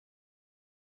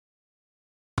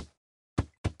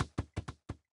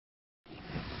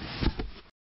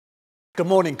Good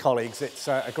morning, colleagues. It's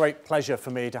a great pleasure for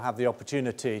me to have the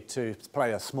opportunity to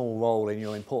play a small role in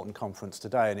your important conference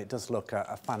today, and it does look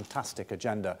a fantastic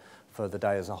agenda for the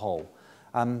day as a whole.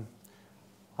 I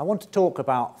want to talk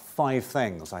about 5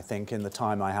 things, I think, in the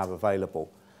time I have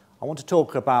available. I want to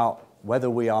talk about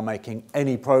whether we are making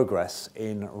any progress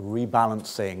in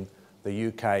rebalancing the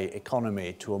UK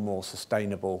economy to a more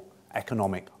sustainable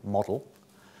economic model.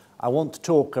 I want to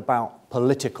talk about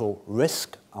political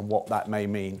risk and what that may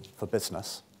mean for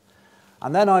business.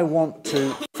 And then I want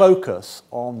to focus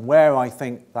on where I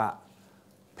think that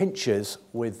pinches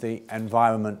with the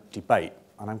environment debate.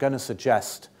 And I'm going to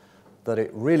suggest that it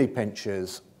really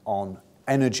pinches on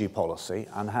energy policy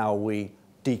and how we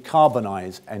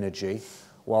decarbonise energy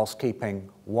whilst keeping,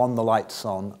 1, the lights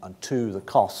on, and 2, the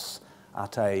costs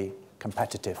at a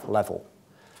competitive level.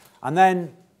 And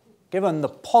then, given the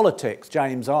politics,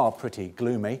 James, are pretty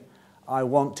gloomy, I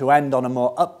want to end on a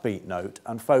more upbeat note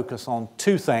and focus on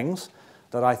 2 things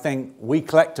that I think we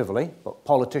collectively, but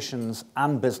politicians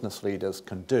and business leaders,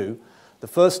 can do. The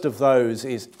first of those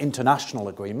is international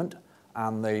agreement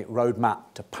and the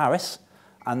roadmap to Paris.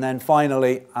 And then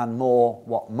finally, and more,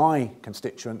 what my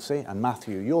constituency, and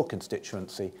Matthew, your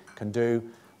constituency, can do,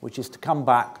 which is to come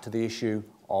back to the issue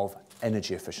of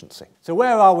energy efficiency. So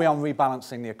where are we on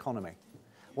rebalancing the economy?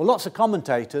 Well, lots of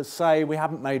commentators say we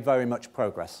haven't made very much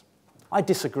progress. I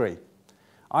disagree.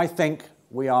 I think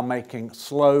we are making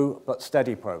slow but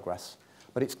steady progress.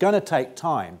 But it's going to take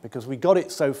time because we got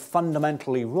it so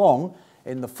fundamentally wrong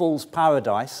in the fool's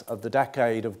paradise of the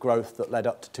decade of growth that led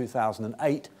up to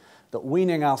 2008 that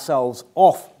weaning ourselves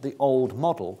off the old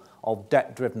model of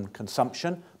debt-driven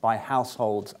consumption by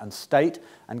households and state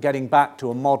and getting back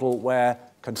to a model where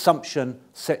consumption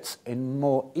sits in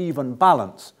more even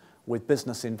balance with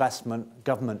business investment,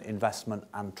 government investment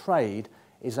and trade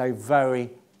is a very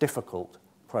difficult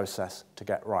process to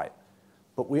get right.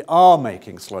 But we are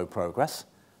making slow progress.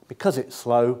 Because it's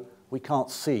slow, we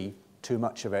can't see too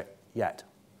much of it yet.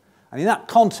 And in that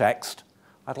context,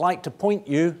 I'd like to point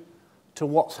you to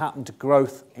what's happened to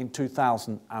growth in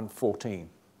 2014.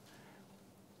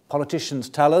 Politicians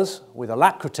tell us with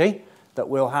alacrity that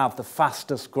we'll have the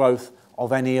fastest growth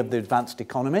of any of the advanced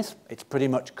economies. It's pretty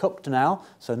much cooked now,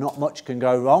 so not much can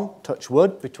go wrong, touch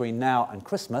wood, between now and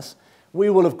Christmas. We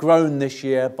will have grown this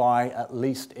year by at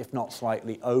least, if not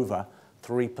slightly over,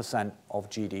 3% of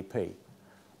GDP.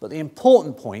 But the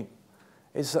important point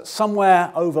is that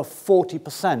somewhere over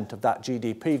 40% of that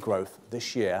GDP growth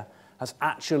this year has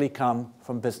actually come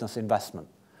from business investment.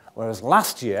 Whereas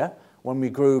last year, when we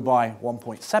grew by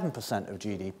 1.7% of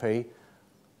GDP,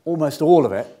 almost all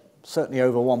of it, certainly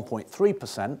over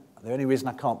 1.3%, the only reason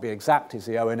I can't be exact is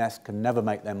the ONS can never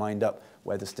make their mind up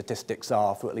where the statistics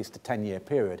are for at least a 10-year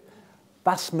period.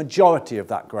 Vast majority of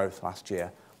that growth last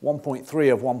year,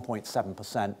 1.3 of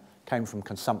 1.7%, came from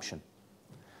consumption.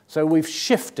 So we've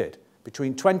shifted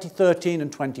between 2013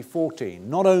 and 2014,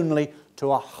 not only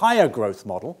to a higher growth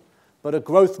model, but a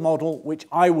growth model which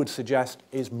I would suggest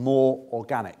is more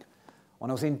organic.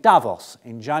 When I was in Davos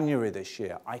in January this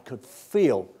year, I could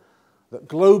feel that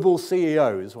global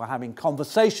CEOs were having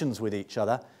conversations with each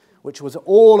other, which was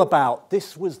all about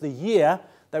this was the year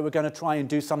they were going to try and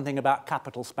do something about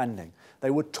capital spending. They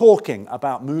were talking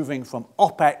about moving from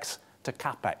OPEX to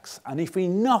CAPEX. And if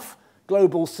enough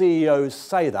global CEOs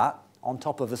say that on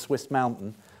top of a Swiss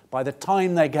mountain, by the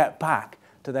time they get back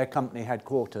to their company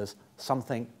headquarters,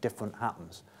 something different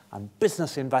happens. And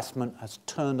business investment has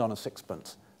turned on a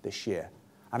sixpence this year.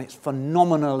 And it's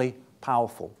phenomenally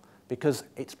powerful because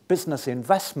it's business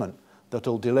investment that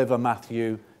will deliver,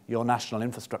 Matthew, your national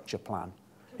infrastructure plan.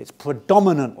 It's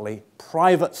predominantly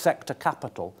private sector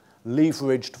capital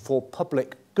leveraged for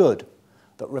public good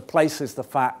that replaces the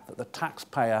fact that the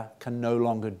taxpayer can no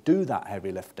longer do that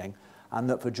heavy lifting and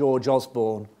that for George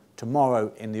Osborne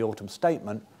tomorrow in the autumn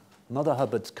statement, Mother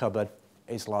Hubbard's cupboard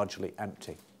is largely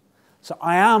empty. So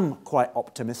I am quite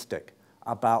optimistic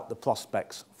about the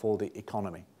prospects for the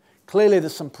economy. Clearly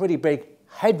there's some pretty big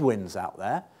headwinds out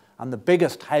there, and the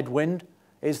biggest headwind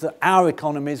is that our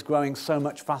economy is growing so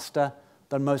much faster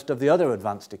than most of the other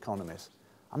advanced economies.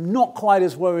 I'm not quite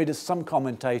as worried as some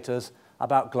commentators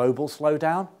about global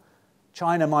slowdown.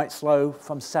 China might slow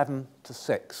from 7 to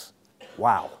 6.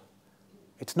 Wow.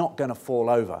 It's not going to fall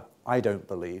over, I don't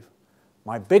believe.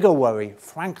 My bigger worry,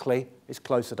 frankly, is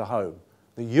closer to home.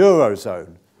 The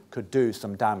Eurozone could do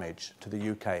some damage to the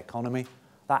UK economy.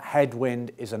 That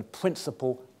headwind is a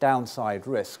principal downside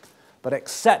risk. But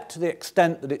except to the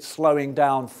extent that it's slowing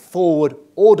down forward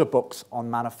order books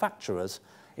on manufacturers,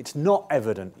 it's not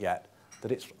evident yet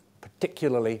that it's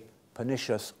particularly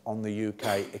pernicious on the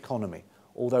UK economy,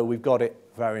 although we've got it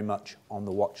very much on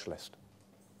the watch list.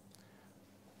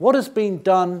 What has been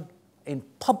done in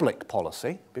public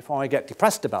policy, before I get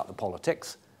depressed about the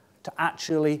politics, to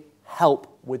actually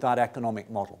help with that economic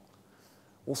model?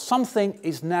 Well, something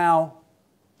is now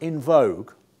in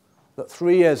vogue that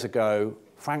 3 years ago,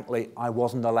 frankly, I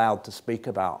wasn't allowed to speak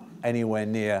about anywhere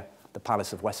near the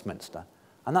Palace of Westminster,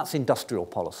 and that's industrial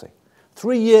policy.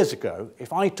 3 years ago,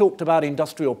 if I talked about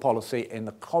industrial policy in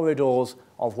the corridors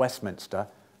of Westminster,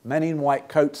 men in white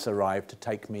coats arrived to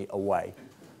take me away.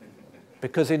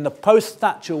 Because in the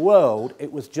post-Thatcher world,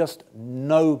 it was just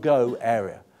no-go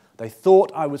area. They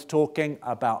thought I was talking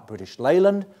about British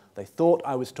Leyland, they thought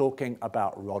I was talking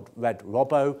about Red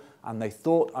Robbo, and they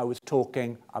thought I was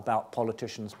talking about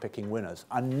politicians picking winners.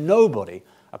 And nobody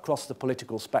across the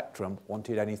political spectrum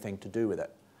wanted anything to do with it.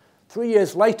 3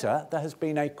 years later, there has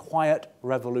been a quiet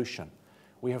revolution.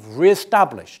 We have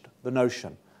re-established the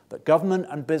notion that government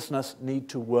and business need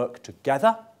to work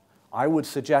together. I would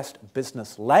suggest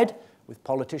business-led, with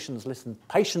politicians listen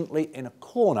patiently in a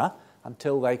corner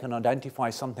until they can identify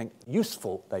something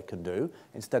useful they can do,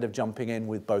 instead of jumping in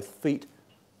with both feet.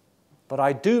 But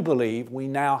I do believe we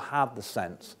now have the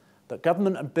sense that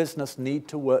government and business need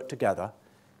to work together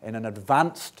in an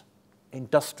advanced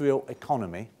industrial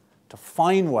economy to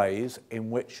find ways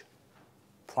in which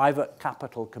private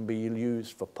capital can be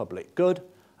used for public good,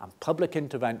 and public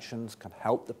interventions can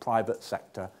help the private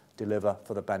sector deliver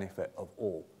for the benefit of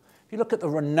all. If you look at the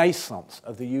renaissance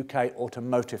of the UK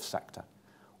automotive sector,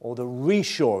 or the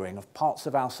reshoring of parts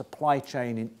of our supply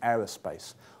chain in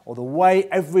aerospace, or the way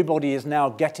everybody is now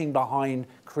getting behind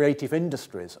creative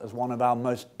industries as one of our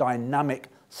most dynamic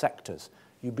sectors,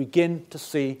 you begin to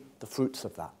see the fruits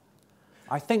of that.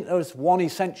 I think there is one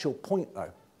essential point,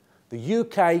 though. The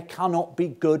UK cannot be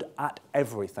good at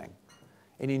everything.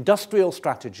 In industrial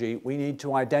strategy, we need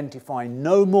to identify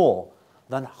no more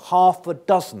than half a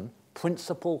dozen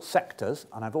principal sectors,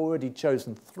 and I've already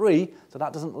chosen 3, so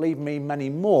that doesn't leave me many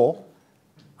more,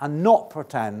 and not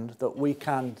pretend that we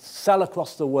can sell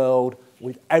across the world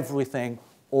with everything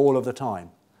all of the time.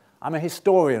 I'm a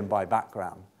historian by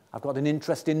background. I've got an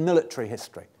interest in military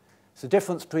history. It's the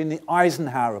difference between the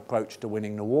Eisenhower approach to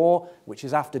winning the war, which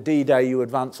is after D-Day you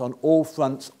advance on all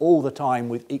fronts all the time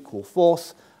with equal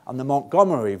force, and the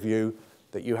Montgomery view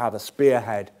that you have a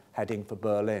spearhead heading for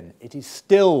Berlin. It is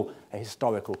still a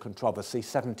historical controversy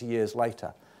 70 years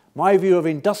later. My view of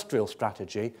industrial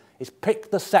strategy is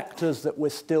pick the sectors that we're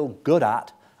still good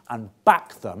at and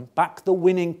back them, back the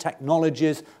winning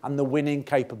technologies and the winning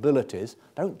capabilities.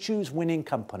 Don't choose winning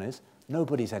companies.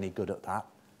 Nobody's any good at that.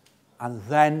 And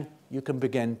then you can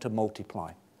begin to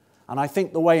multiply. And I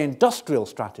think the way industrial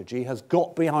strategy has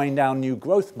got behind our new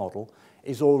growth model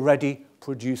is already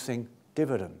producing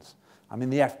dividends. I'm in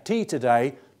the FT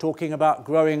today talking about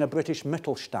growing a British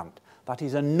Mittelstand. That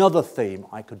is another theme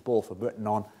I could bore for Britain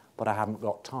on, but I haven't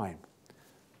got time.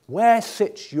 Where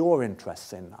sits your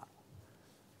interests in that?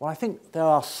 Well, I think there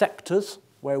are sectors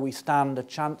where we stand a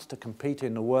chance to compete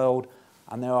in the world,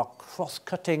 and there are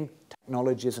cross-cutting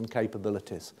technologies and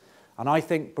capabilities. And I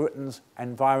think Britain's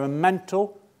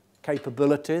environmental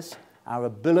capabilities, our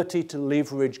ability to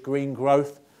leverage green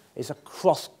growth, is a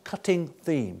cross-cutting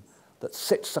theme that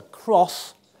sits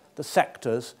across the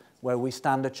sectors where we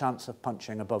stand a chance of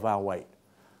punching above our weight.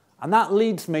 And that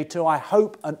leads me to, I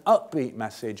hope, an upbeat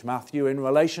message, Matthew, in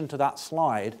relation to that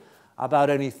slide about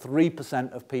only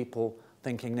 3% of people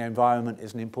thinking the environment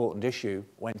is an important issue,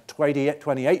 when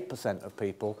 28% of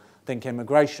people think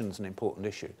immigration is an important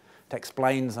issue. It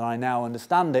explains, and I now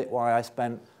understand it, why I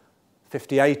spent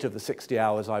 58 of the 60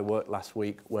 hours I worked last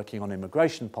week working on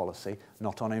immigration policy,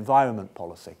 not on environment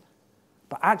policy.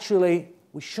 But actually,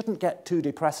 we shouldn't get too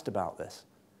depressed about this.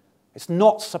 It's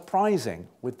not surprising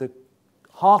with the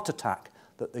heart attack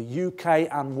that the UK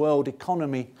and world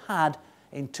economy had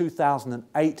in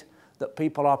 2008 that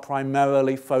people are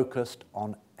primarily focused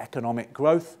on economic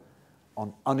growth,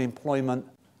 on unemployment,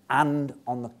 and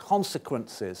on the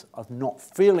consequences of not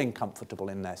feeling comfortable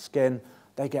in their skin.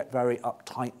 They get very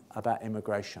uptight about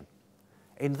immigration.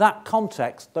 In that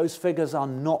context, those figures are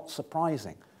not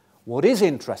surprising. What is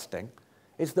interesting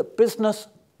is that business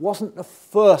wasn't the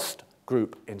first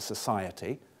group in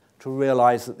society to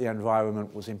realize that the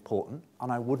environment was important,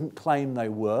 and I wouldn't claim they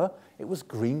were. It was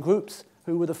green groups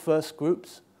who were the first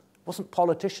groups. It wasn't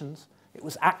politicians, it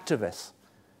was activists.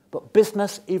 But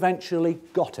business eventually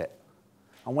got it.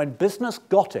 And when business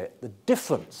got it, the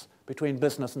difference between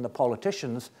business and the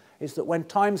politicians is that when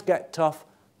times get tough,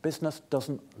 business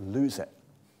doesn't lose it.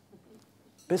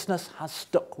 Business has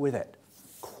stuck with it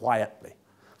quietly.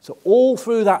 So all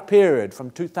through that period from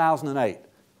 2008,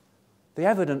 the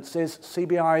evidence is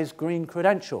CBI's green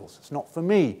credentials. It's not for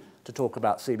me to talk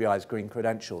about CBI's green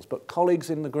credentials, but colleagues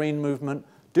in the green movement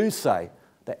do say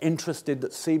they're interested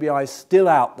that CBI is still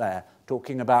out there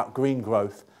talking about green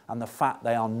growth and the fact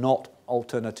they are not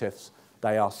alternatives,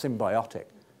 they are symbiotic.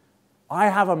 I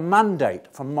have a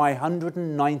mandate from my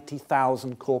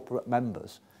 190,000 corporate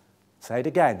members, say it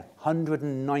again,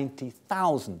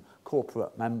 190,000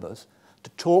 corporate members, to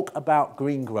talk about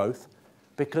green growth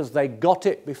because they got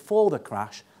it before the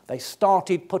crash. They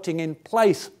started putting in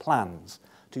place plans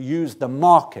to use the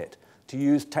market, to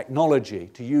use technology,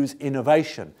 to use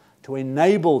innovation, to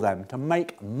enable them to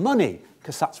make money,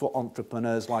 because that's what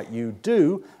entrepreneurs like you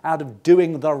do, out of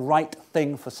doing the right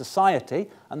thing for society,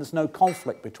 and there's no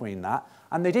conflict between that.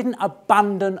 And they didn't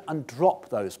abandon and drop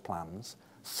those plans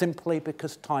simply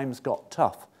because times got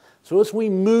tough. So as we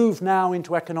move now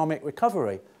into economic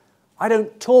recovery, I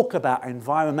don't talk about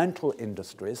environmental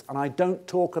industries and I don't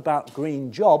talk about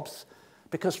green jobs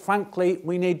because, frankly,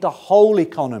 we need the whole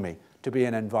economy to be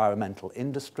an environmental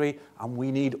industry and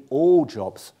we need all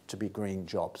jobs to be green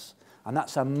jobs. And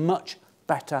that's a much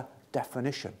better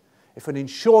definition. If an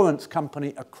insurance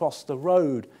company across the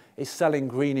road is selling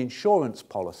green insurance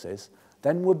policies,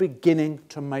 then we're beginning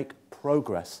to make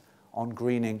progress on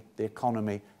greening the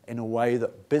economy in a way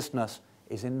that business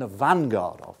is in the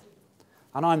vanguard of.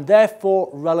 And I'm therefore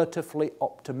relatively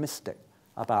optimistic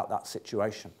about that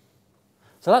situation.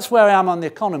 So that's where I am on the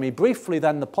economy. Briefly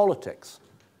then, the politics.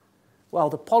 Well,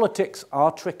 the politics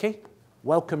are tricky.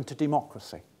 Welcome to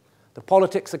democracy. The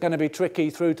politics are going to be tricky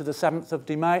through to the 7th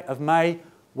of May.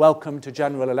 Welcome to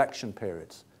general election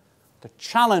periods. The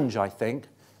challenge, I think,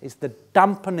 is the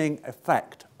dampening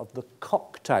effect of the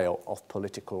cocktail of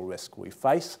political risk we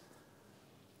face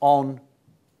on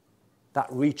that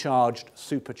recharged,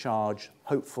 supercharged,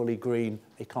 hopefully green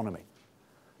economy.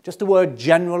 Just a word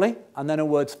generally and then a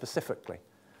word specifically.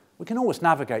 We can always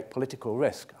navigate political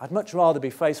risk. I'd much rather be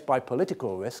faced by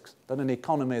political risks than an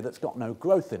economy that's got no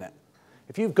growth in it.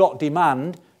 If you've got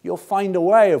demand, you'll find a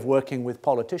way of working with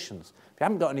politicians. If you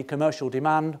haven't got any commercial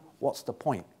demand, what's the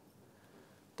point?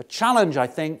 The challenge, I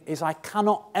think, is I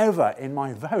cannot ever, in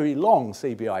my very long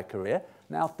CBI career,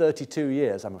 now 32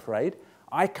 years, I'm afraid,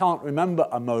 I can't remember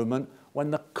a moment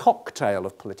when the cocktail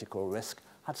of political risk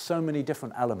had so many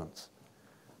different elements.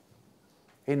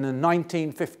 In the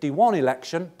 1951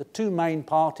 election, the two main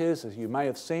parties, as you may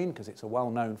have seen, because it's a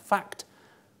well-known fact,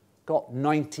 got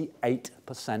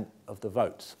 98% of the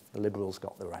votes. The Liberals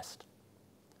got the rest.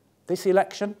 This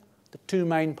election, the two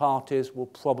main parties will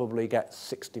probably get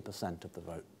 60% of the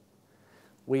vote.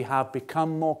 We have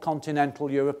become more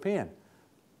continental European.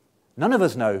 None of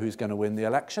us know who's going to win the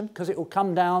election because it will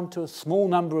come down to a small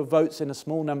number of votes in a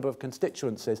small number of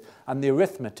constituencies and the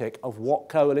arithmetic of what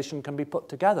coalition can be put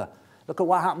together. Look at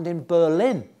what happened in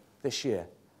Berlin this year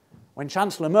when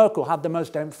Chancellor Merkel had the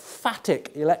most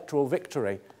emphatic electoral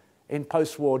victory in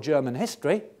post-war German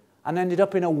history and ended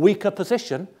up in a weaker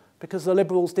position because the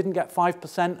Liberals didn't get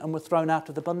 5% and were thrown out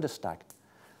of the Bundestag.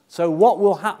 So what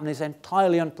will happen is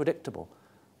entirely unpredictable.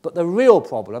 But the real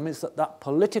problem is that that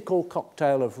political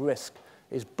cocktail of risk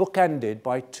is bookended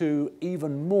by two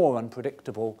even more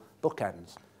unpredictable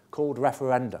bookends called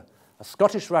referenda. A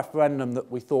Scottish referendum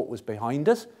that we thought was behind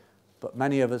us, but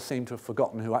many of us seem to have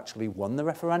forgotten who actually won the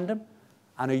referendum,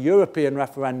 and a European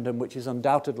referendum which is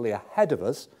undoubtedly ahead of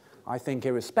us, I think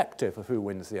irrespective of who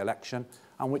wins the election,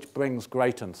 and which brings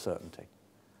great uncertainty.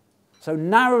 So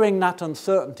narrowing that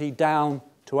uncertainty down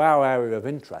to our area of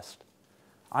interest,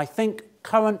 I think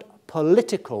current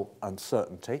political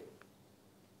uncertainty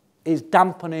is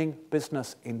dampening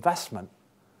business investment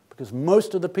because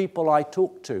most of the people I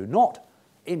talk to, not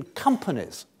in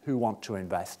companies who want to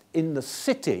invest, in the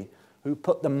city who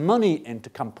put the money into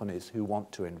companies who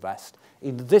want to invest,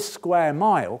 in this square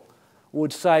mile,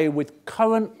 would say with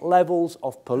current levels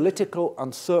of political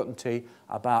uncertainty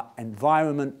about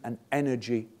environment and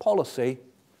energy policy,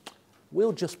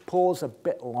 we'll just pause a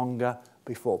bit longer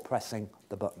before pressing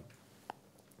the button.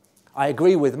 I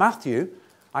agree with Matthew.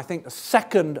 I think the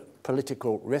second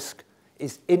political risk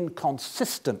is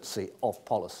inconsistency of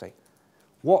policy.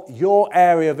 What your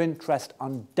area of interest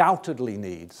undoubtedly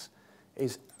needs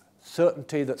is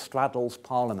certainty that straddles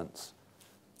parliaments.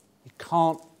 You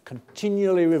can't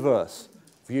continually reverse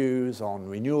views on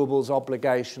renewables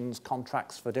obligations,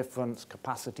 contracts for difference,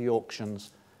 capacity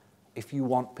auctions, if you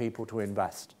want people to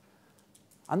invest.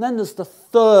 And then there's the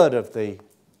third of the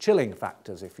chilling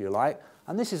factors, if you like,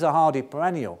 and this is a hardy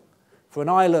perennial. For an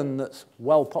island that's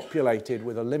well populated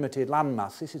with a limited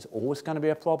landmass, this is always going to be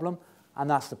a problem, and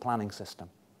that's the planning system.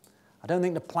 I don't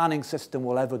think the planning system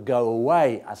will ever go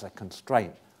away as a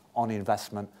constraint on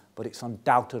investment, but it's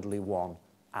undoubtedly one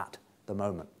at the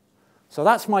moment. So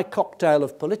that's my cocktail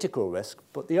of political risk,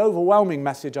 but the overwhelming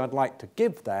message I'd like to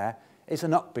give there is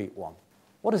an upbeat one.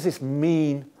 What does this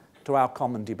mean to our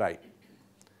common debate?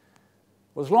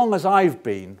 Well, as long as I've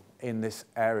been in this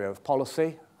area of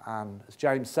policy, and as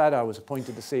James said, I was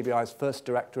appointed the CBI's first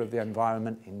Director of the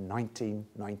Environment in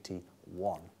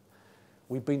 1991.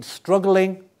 We've been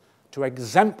struggling to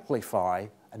exemplify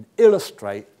and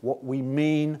illustrate what we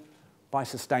mean by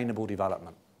sustainable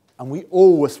development, and we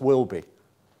always will be.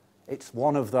 It's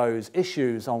one of those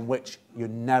issues on which you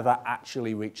never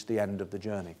actually reach the end of the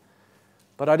journey.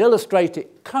 But I'd illustrate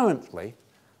it currently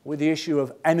with the issue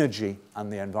of energy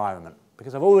and the environment,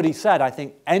 because I've already said I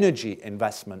think energy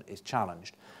investment is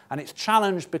challenged. And it's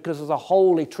challenged because of the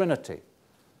holy trinity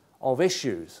of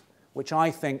issues which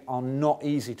I think are not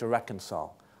easy to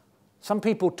reconcile. Some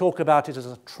people talk about it as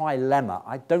a trilemma.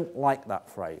 I don't like that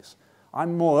phrase.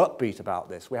 I'm more upbeat about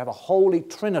this. We have a holy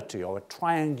trinity or a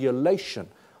triangulation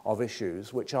of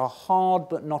issues which are hard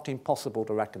but not impossible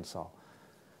to reconcile.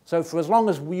 So for as long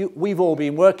as we've all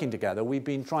been working together, we've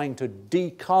been trying to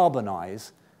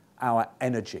decarbonize our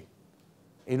energy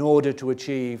in order to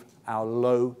achieve our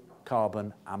low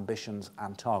carbon ambitions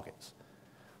and targets.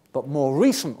 But more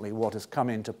recently, what has come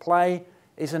into play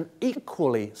is an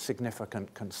equally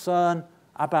significant concern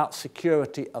about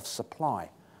security of supply,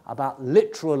 about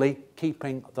literally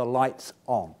keeping the lights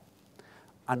on.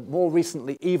 And more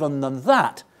recently even than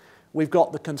that, we've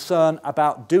got the concern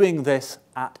about doing this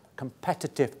at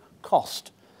competitive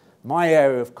cost. My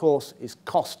area, of course, is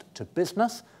cost to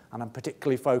business, and I'm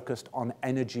particularly focused on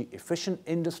energy-efficient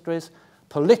industries.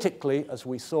 Politically, as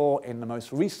we saw in the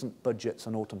most recent budgets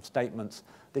and autumn statements,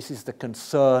 this is the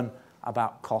concern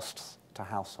about costs to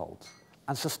households.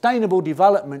 And sustainable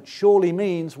development surely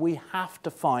means we have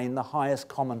to find the highest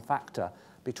common factor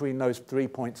between those 3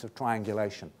 points of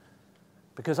triangulation.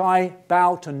 Because I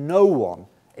bow to no one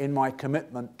in my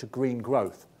commitment to green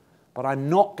growth. But I'm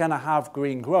not going to have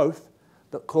green growth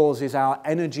that causes our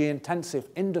energy-intensive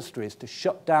industries to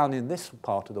shut down in this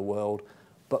part of the world,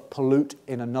 but pollute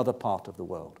in another part of the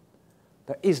world.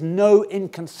 There is no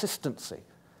inconsistency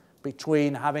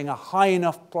between having a high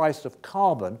enough price of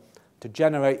carbon to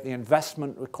generate the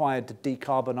investment required to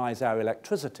decarbonize our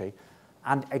electricity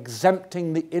and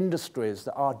exempting the industries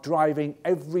that are driving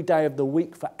every day of the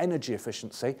week for energy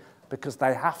efficiency because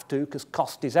they have to, because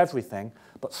cost is everything,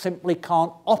 but simply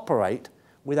can't operate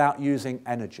without using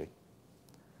energy.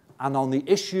 And on the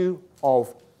issue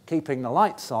of keeping the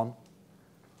lights on,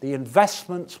 the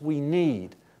investments we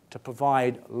need to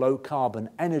provide low-carbon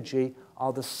energy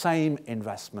are the same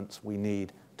investments we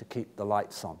need to keep the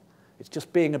lights on. It's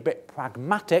just being a bit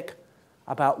pragmatic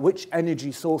about which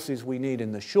energy sources we need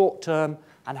in the short term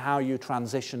and how you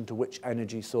transition to which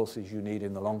energy sources you need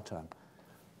in the long term.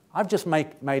 I've just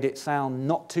made it sound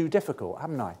not too difficult,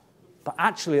 haven't I? But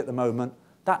actually at the moment,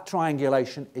 that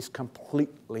triangulation is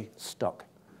completely stuck.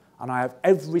 And I have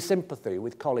every sympathy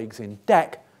with colleagues in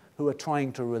DEC who are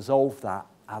trying to resolve that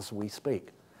as we speak.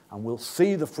 And we'll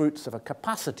see the fruits of a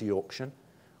capacity auction,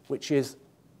 which is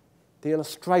the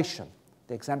illustration,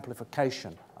 the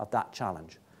exemplification of that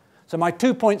challenge. So my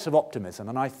 2 points of optimism,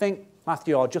 and I think,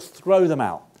 Matthew, I'll just throw them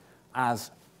out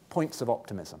as points of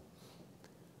optimism.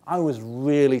 I was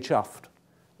really chuffed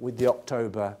with the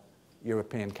October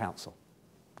European Council.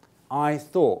 I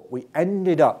thought we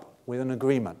ended up with an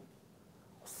agreement,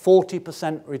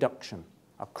 40% reduction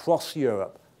across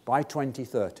Europe by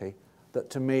 2030, that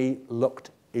to me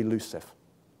looked elusive.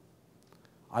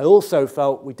 I also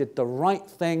felt we did the right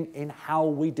thing in how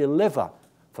we deliver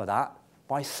for that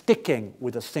by sticking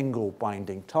with a single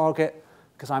binding target,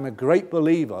 because I'm a great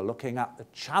believer, looking at the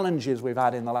challenges we've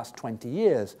had in the last 20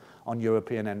 years on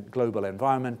European and global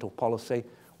environmental policy,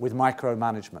 with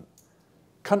micromanagement.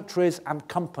 Countries and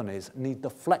companies need the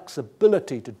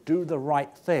flexibility to do the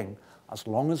right thing as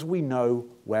long as we know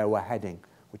where we're heading,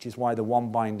 which is why the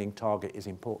one binding target is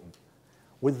important.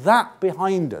 With that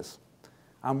behind us,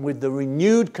 and with the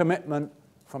renewed commitment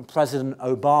from President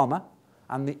Obama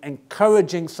and the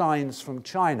encouraging signs from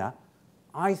China,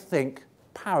 I think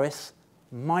Paris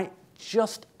might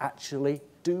just actually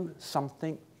do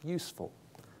something useful.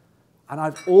 And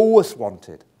I've always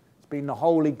wanted, it's been the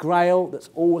holy grail that's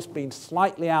always been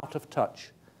slightly out of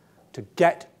touch, to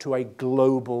get to a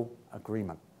global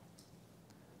agreement.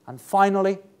 And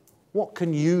finally, what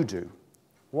can you do?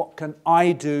 What can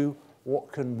I do?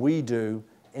 What can we do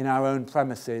in our own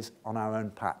premises, on our own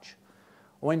patch?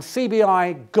 When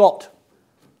CBI got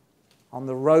on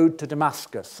the road to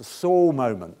Damascus, a sore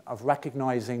moment of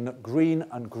recognizing that green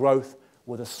and growth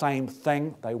were the same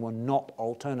thing, they were not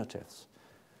alternatives.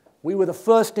 We were the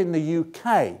first in the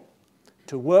UK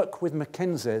to work with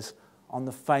McKinsey's on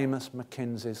the famous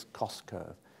McKinsey's cost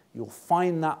curve. You'll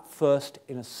find that first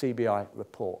in a CBI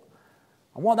report.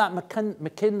 And what that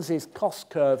McKinsey's cost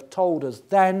curve told us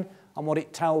then and what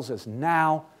it tells us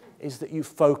now is that you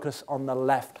focus on the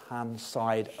left-hand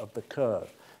side of the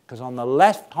curve. Because on the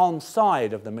left-hand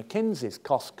side of the McKinsey's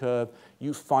cost curve,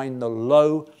 you find the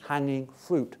low-hanging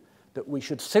fruit that we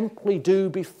should simply do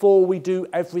before we do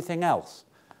everything else.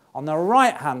 On the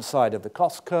right-hand side of the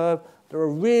cost curve, there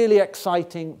are really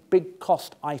exciting big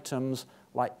cost items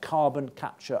like carbon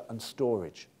capture and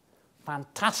storage.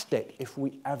 Fantastic if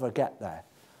we ever get there.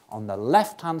 On the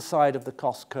left-hand side of the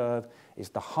cost curve is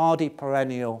the hardy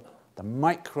perennial, the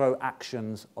micro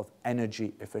actions of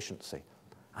energy efficiency.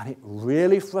 And it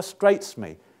really frustrates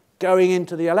me going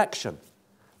into the election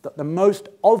that the most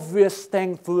obvious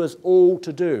thing for us all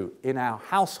to do in our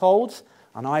households,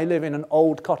 and I live in an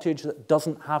old cottage that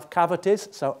doesn't have cavities,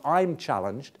 so I'm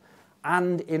challenged,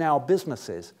 and in our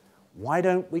businesses, why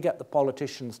don't we get the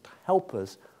politicians to help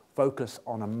us focus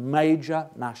on a major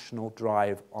national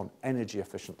drive on energy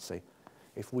efficiency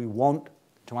if we want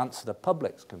to answer the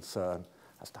public's concern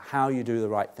as to how you do the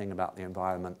right thing about the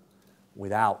environment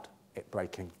without it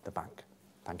breaking the bank.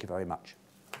 Thank you very much.